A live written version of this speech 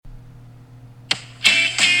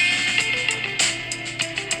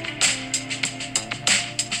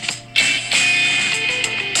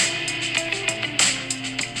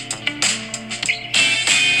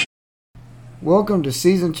Welcome to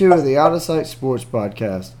Season 2 of the OutOfSightSports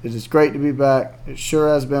podcast. It is great to be back. It sure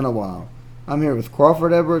has been a while. I'm here with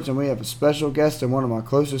Crawford Edwards, and we have a special guest and one of my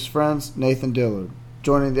closest friends, Nathan Dillard,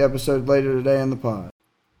 joining the episode later today in the pod.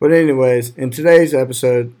 But anyways, in today's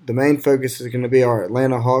episode, the main focus is going to be our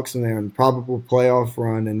Atlanta Hawks and their improbable playoff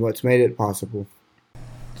run and what's made it possible.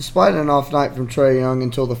 Despite an off night from Trae Young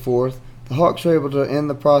until the fourth, the Hawks were able to end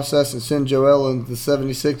the process and send Joel and the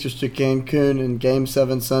 76ers to Cancun in Game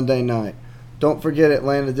 7 Sunday night. Don't forget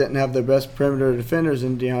Atlanta didn't have their best perimeter defenders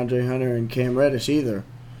in DeAndre Hunter and Cam Reddish either.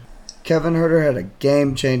 Kevin Huerter had a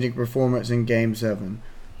game-changing performance in Game 7.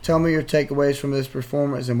 Tell me your takeaways from this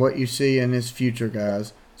performance and what you see in his future,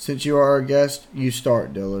 guys. Since you are our guest, you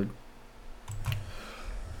start, Dillard.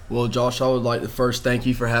 Well, Josh, I would like to first thank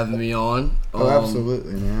you for having me on.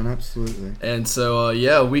 Absolutely, man. Absolutely. And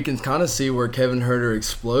so, we can kind of see where Kevin Huerter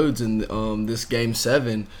explodes in this Game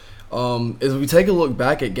 7. As we take a look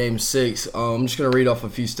back at Game 6, I'm just going to read off a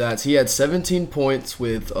few stats. He had 17 points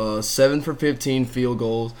with 7 for 15 field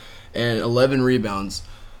goals and 11 rebounds.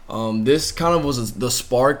 This kind of was the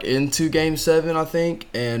spark into Game 7, I think.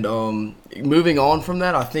 And moving on from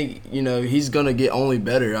that, I think, he's going to get only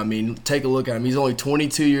better. I mean, take a look at him. He's only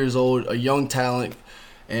 22 years old, a young talent.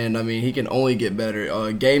 And, he can only get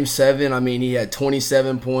better. Game 7, he had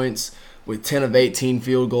 27 points with 10 of 18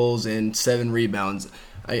 field goals and 7 rebounds.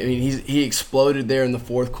 He exploded there in the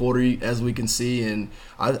fourth quarter, as we can see, and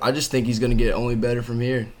I just think he's going to get only better from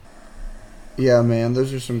here. Yeah, man,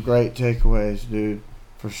 those are some great takeaways, dude,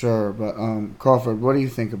 for sure. But, Crawford, what do you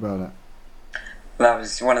think about it? That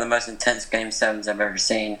was one of the most intense Game 7s I've ever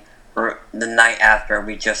seen. The night after,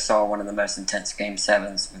 we just saw one of the most intense Game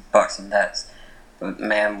 7s with Bucks and Nets. But,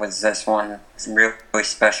 man, was this one really, really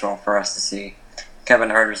special for us to see. Kevin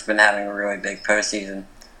Huerter's been having a really big postseason.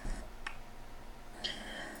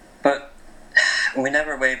 But we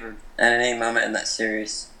never wavered at any moment in that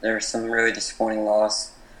series. There was some really disappointing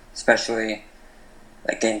loss, especially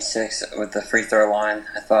like Game 6 with the free throw line.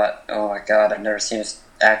 I thought, oh my God, I've never seen us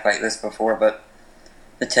act like this before. But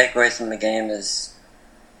the takeaways from the game is,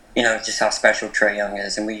 just how special Trae Young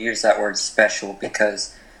is. And we use that word special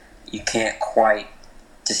because you can't quite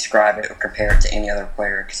describe it or compare it to any other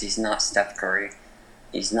player because he's not Steph Curry.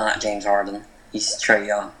 He's not James Harden. He's Trae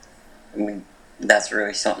Young. That's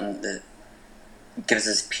really something that gives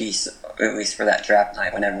us peace, at least for that draft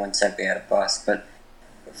night when everyone said we had a bust. But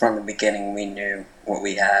from the beginning, we knew what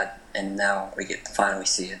we had, and now we get to finally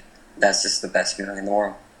see it. That's just the best feeling in the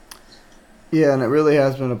world. Yeah, and it really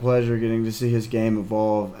has been a pleasure getting to see his game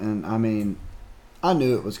evolve. And, I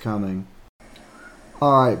knew it was coming.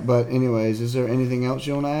 All right, but anyways, is there anything else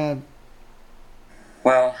you want to add?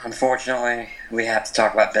 Well, unfortunately, we have to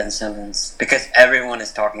talk about Ben Simmons because everyone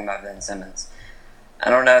is talking about Ben Simmons. I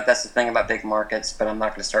don't know if that's the thing about big markets, but I'm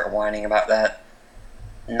not going to start whining about that.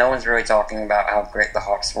 No one's really talking about how great the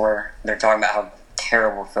Hawks were. They're talking about how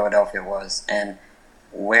terrible Philadelphia was and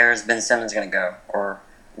where is Ben Simmons going to go or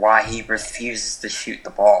why he refuses to shoot the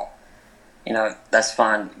ball. That's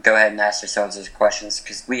fine. Go ahead and ask yourselves those questions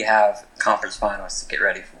because we have conference finals to get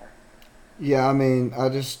ready for. Yeah, I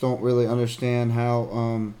just don't really understand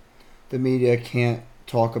how the media can't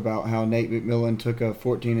talk about how Nate McMillan took a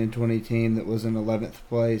 14-20 team that was in 11th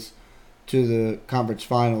place to the conference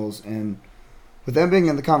finals. And with them being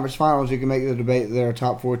in the conference finals, you can make the debate that they're a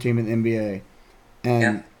top 4 team in the NBA. And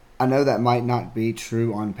yeah. I know that might not be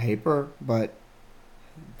true on paper, but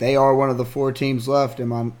they are one of the 4 teams left.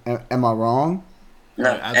 Am I wrong?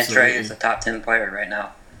 No, and Trae is a top 10 player right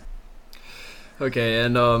now. Okay,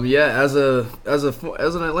 and as an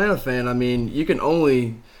Atlanta fan, you can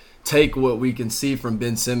only take what we can see from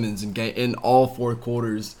Ben Simmons in all 4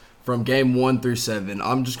 quarters from Game 1 through 7.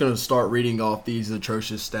 I'm just going to start reading off these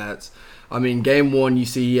atrocious stats. Game 1, you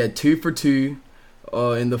see he had 2 for 2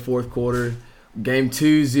 in the fourth quarter. Game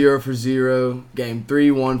 2, 0 for 0. Game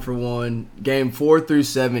 3, 1 for 1. Game 4 through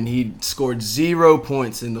 7, he scored 0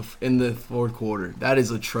 points in the fourth quarter. That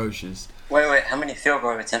is atrocious. Wait, how many field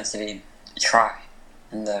goal attempts did he try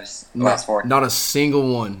in those last 4? Not a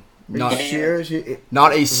single one. Not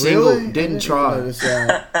a single. Really? Didn't try.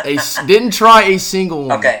 Didn't try a single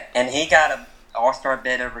one. Okay, and he got an all-star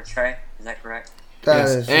bid over Trae. Is that correct?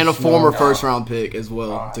 Yes. And a former first-round pick as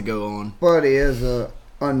well to go on. But he is an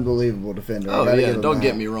unbelievable defender. Oh yeah, don't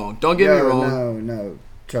get me wrong. Don't get me wrong. No.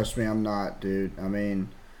 Trust me, I'm not, dude. The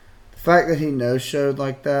fact that he no-showed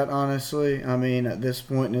like that, honestly. At this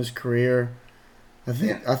point in his career, I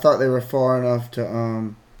thought they were far enough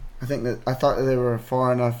to I thought that they were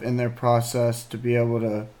far enough in their process to be able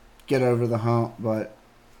to get over the hump, but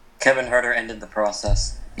Kevin Huerter ended the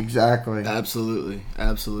process. Exactly. Absolutely.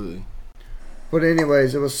 But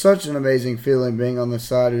anyways, it was such an amazing feeling being on the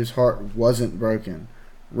side whose heart wasn't broken.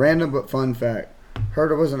 Random but fun fact.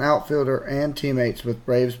 Herter was an outfielder and teammates with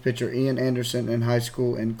Braves pitcher Ian Anderson in high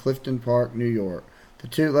school in Clifton Park, New York. The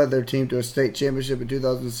two led their team to a state championship in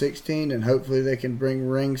 2016, and hopefully they can bring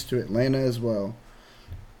rings to Atlanta as well.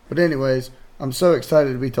 But anyways, I'm so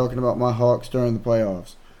excited to be talking about my Hawks during the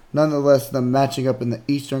playoffs. Nonetheless, them matching up in the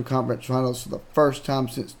Eastern Conference Finals for the first time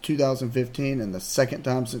since 2015 and the second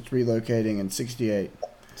time since relocating in '68.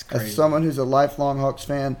 As someone who's a lifelong Hawks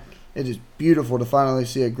fan, it is beautiful to finally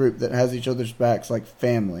see a group that has each other's backs like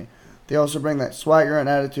family. They also bring that swagger and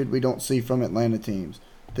attitude we don't see from Atlanta teams.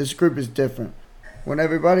 This group is different. When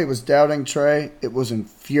everybody was doubting Trey, it was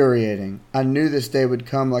infuriating. I knew this day would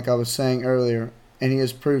come, like I was saying earlier, and he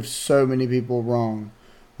has proved so many people wrong.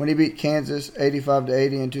 When he beat Kansas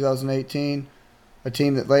 85-80 in 2018, a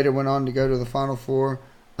team that later went on to go to the Final Four,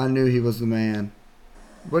 I knew he was the man.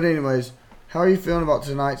 But anyways, how are you feeling about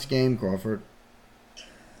tonight's game, Crawford?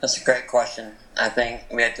 That's a great question. I think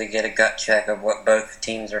we have to get a gut check of what both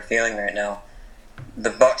teams are feeling right now. The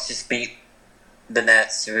Bucks just beat the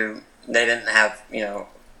Nets, who they didn't have,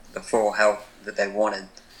 the full health that they wanted,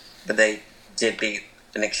 but they did beat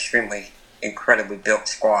an incredibly built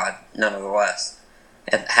squad, nonetheless.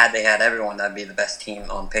 And had they had everyone, that'd be the best team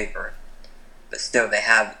on paper. But still, they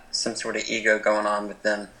have some sort of ego going on with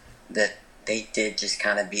them that they did just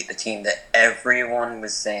kind of beat the team that everyone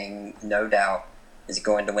was saying, no doubt, is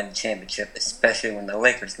going to win the championship, especially when the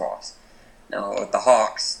Lakers lost. Now, with the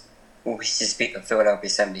Hawks, we just beat the Philadelphia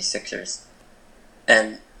 76ers.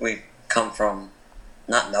 And we've come from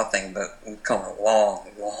not nothing, but we've come a long,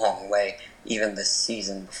 long way, even this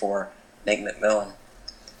season before Nate McMillan.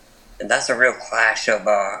 And that's a real clash of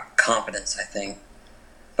confidence, I think.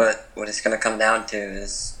 But what it's going to come down to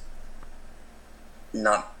is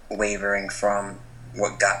not wavering from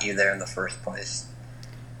what got you there in the first place.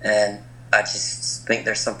 And I just think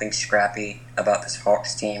there's something scrappy about this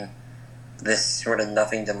Hawks team. This sort of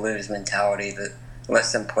nothing-to-lose mentality that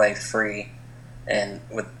lets them play free. And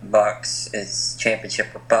with the Bucks, it's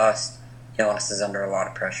championship or bust. Giannis is under a lot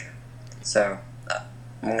of pressure. So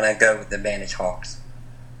I'm going to go with the advantage Hawks.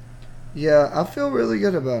 Yeah, I feel really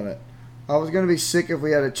good about it. I was going to be sick if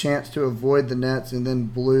we had a chance to avoid the Nets and then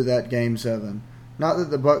blew that Game 7. Not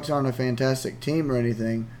that the Bucks aren't a fantastic team or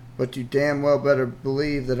anything, but you damn well better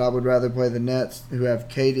believe that I would rather play the Nets, who have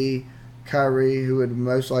KD, Kyrie, who would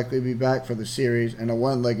most likely be back for the series, and a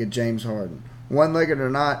one-legged James Harden. One-legged or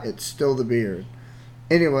not, it's still the beard.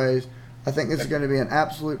 Anyways, I think this is going to be an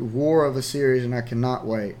absolute war of a series, and I cannot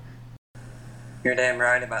wait. You're damn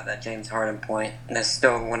right about that James Harden point. And that's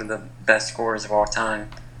still one of the best scorers of all time.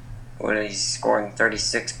 He's scoring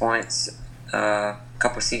 36 points a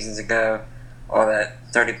couple seasons ago. All that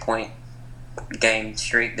 30-point game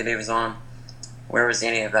streak that he was on. Where was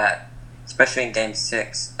any of that? Especially in Game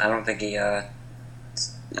 6. I don't think he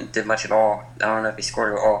did much at all. I don't know if he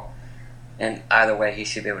scored at all. And either way, he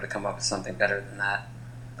should be able to come up with something better than that.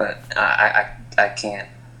 But I can't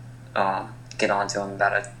get on to him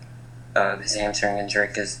about his hamstring injury,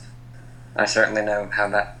 because I certainly know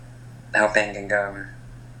how pain can go.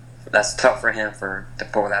 That's tough for him to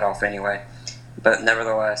pull that off anyway. But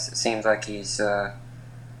nevertheless, it seems like he's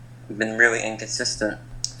been really inconsistent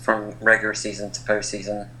from regular season to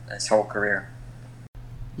postseason his whole career.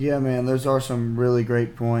 Yeah, man, those are some really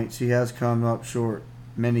great points. He has come up short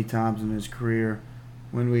many times in his career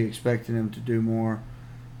when we expected him to do more.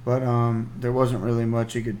 But there wasn't really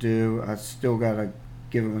much he could do. I still got to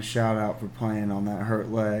give him a shout out for playing on that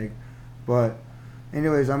hurt leg. But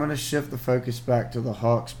anyways, I'm going to shift the focus back to the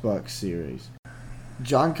Hawks-Bucks series.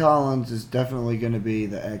 John Collins is definitely going to be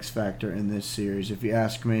the X factor in this series, if you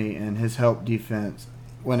ask me, and his help defense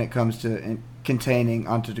when it comes to containing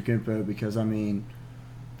Antetokounmpo, because,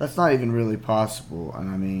 that's not even really possible.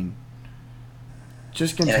 And,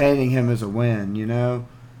 just containing him is a win,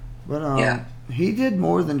 But he did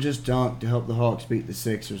more than just dunk to help the Hawks beat the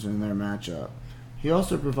Sixers in their matchup. He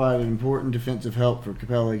also provided important defensive help for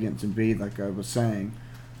Capella against Embiid, like I was saying.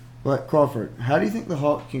 But, Crawford, how do you think the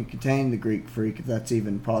Hawks can contain the Greek Freak, if that's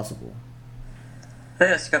even possible? I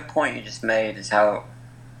think that's a good point you just made, is how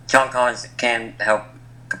John Collins can help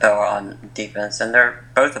Capella on defense, and they're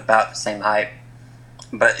both about the same height.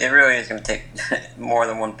 But it really is going to take more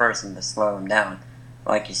than one person to slow him down.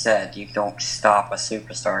 Like you said, you don't stop a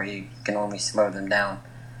superstar, you can only slow them down.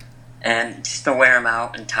 And just to wear him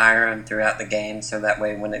out and tire him throughout the game, so that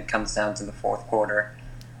way when it comes down to the fourth quarter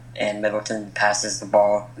and Middleton passes the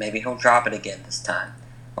ball, maybe he'll drop it again this time.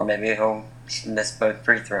 Or maybe he'll miss both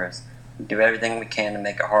free throws. Do everything we can to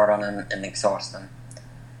make it hard on him and exhaust him.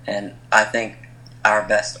 And I think our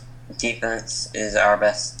best defense is our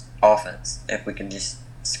best offense if we can just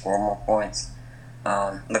score more points.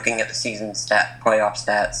 Looking at the season playoff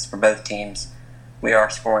stats for both teams, we are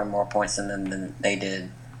scoring more points than they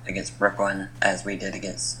did against Brooklyn as we did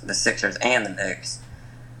against the Sixers and the Knicks.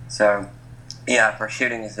 So, yeah, if our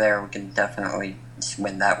shooting is there, we can definitely just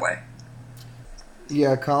win that way.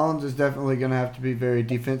 Yeah, Collins is definitely going to have to be very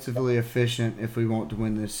defensively efficient if we want to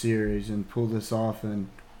win this series and pull this off and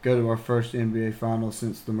go to our first NBA Finals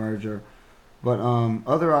since the merger. But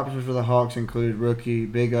other options for the Hawks include rookie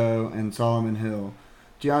Big O and Solomon Hill.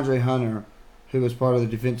 DeAndre Hunter, who was part of the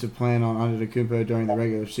defensive plan on Antetokounmpo during the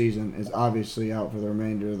regular season, is obviously out for the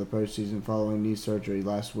remainder of the postseason following knee surgery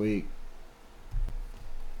last week.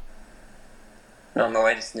 On the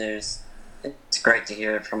latest news, it's great to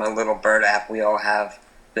hear from a little bird app we all have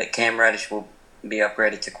that Cam Reddish will be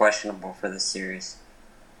upgraded to questionable for this series.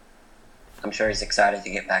 I'm sure he's excited to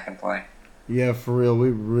get back and play. Yeah, for real. We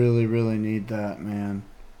really, really need that, man.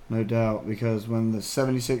 No doubt. Because when the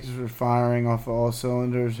 76ers were firing off all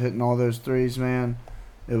cylinders, hitting all those threes, man,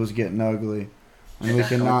 it was getting ugly. And we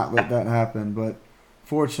cannot let that happen. But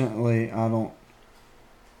fortunately, I don't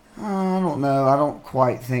know. I don't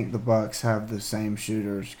quite think the Bucks have the same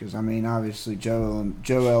shooters. Because, I mean, obviously, Joel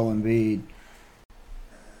Embiid.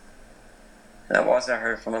 That was I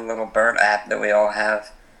heard from a little bird app that we all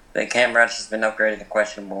have. That Cam Reddish has been upgraded to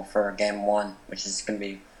questionable for Game 1, which is going to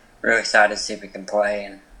be really excited to see if he can play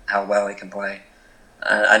and how well he can play.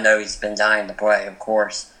 I know he's been dying to play, of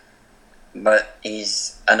course, but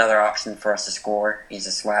he's another option for us to score. He's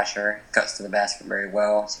a slasher, cuts to the basket very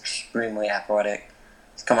well, he's extremely athletic.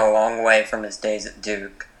 He's come a long way from his days at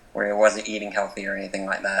Duke, where he wasn't eating healthy or anything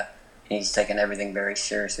like that. And he's taken everything very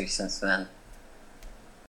seriously since then.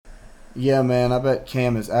 Yeah, man, I bet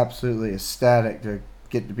Cam is absolutely ecstatic to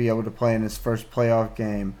get to be able to play in his first playoff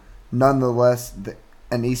game. Nonetheless,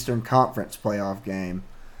 an Eastern Conference playoff game.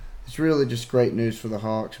 It's really just great news for the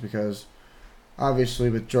Hawks because obviously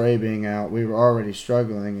with Dre being out, we were already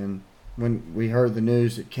struggling. And when we heard the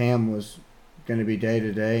news that Cam was going to be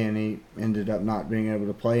day-to-day and he ended up not being able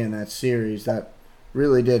to play in that series, that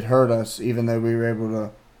really did hurt us, even though we were able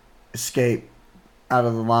to escape out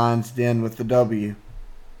of the Lions' den with the W.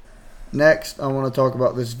 Next, I want to talk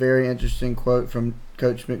about this very interesting quote from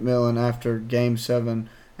Coach McMillan after Game 7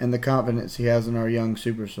 and the confidence he has in our young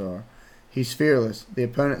superstar. He's fearless. The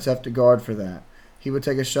opponents have to guard for that. He would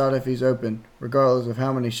take a shot if he's open, regardless of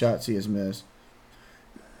how many shots he has missed.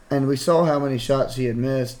 And we saw how many shots he had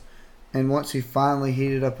missed, and once he finally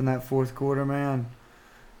heated up in that fourth quarter, man,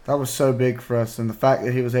 that was so big for us. And the fact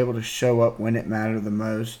that he was able to show up when it mattered the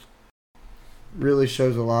most really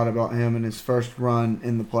shows a lot about him in his first run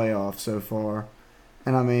in the playoffs so far.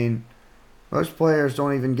 And I mean, most players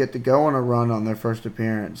don't even get to go on a run on their first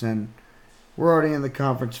appearance, and we're already in the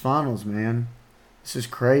conference finals, man. This is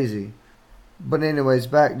crazy. But anyways,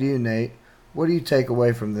 back to you, Nate. What do you take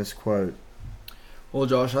away from this quote? Well,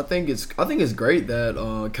 Josh, I think it's great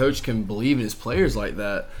that Coach can believe in his players like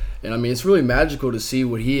that. And I mean, it's really magical to see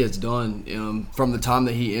what he has done from the time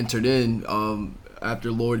that he entered in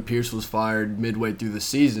after Lloyd Pierce was fired midway through the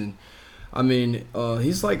season. I mean, I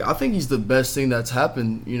think he's the best thing that's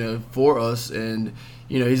happened, for us, and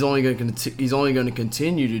he's only going to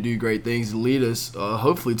continue to do great things to lead us,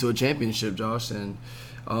 hopefully, to a championship, Josh. And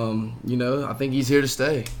I think he's here to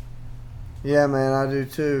stay. Yeah, man, I do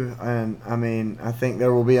too. And I mean, I think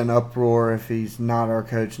there will be an uproar if he's not our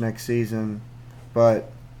coach next season,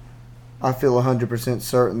 but I feel 100%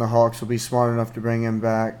 certain the Hawks will be smart enough to bring him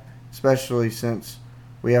back, especially since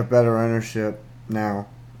we have better ownership now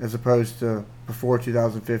as opposed to before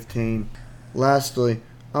 2015. Lastly,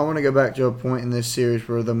 I want to go back to a point in this series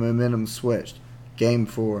where the momentum switched. Game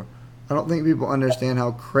 4. I don't think people understand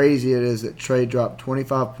how crazy it is that Trey dropped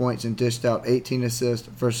 25 points and dished out 18 assists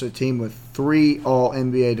versus a team with 3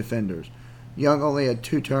 All-NBA defenders. Young only had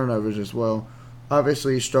 2 turnovers as well.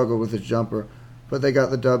 Obviously, he struggled with his jumper, but they got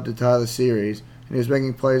the dub to tie the series, and he was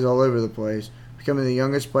making plays all over the place, becoming the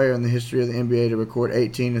youngest player in the history of the NBA to record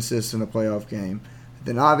 18 assists in a playoff game.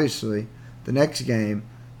 Then obviously, the next game,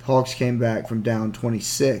 the Hawks came back from down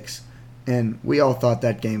 26, and we all thought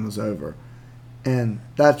that game was over. And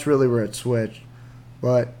that's really where it switched.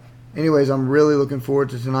 But anyways, I'm really looking forward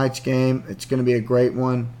to tonight's game. It's going to be a great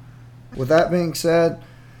one. With that being said,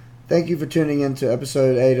 thank you for tuning in to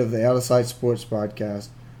episode 8 of the Out of Sight Sports podcast.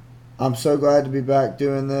 I'm so glad to be back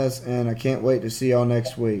doing this, and I can't wait to see y'all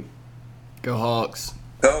next week. Go Hawks.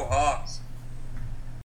 Go Hawks.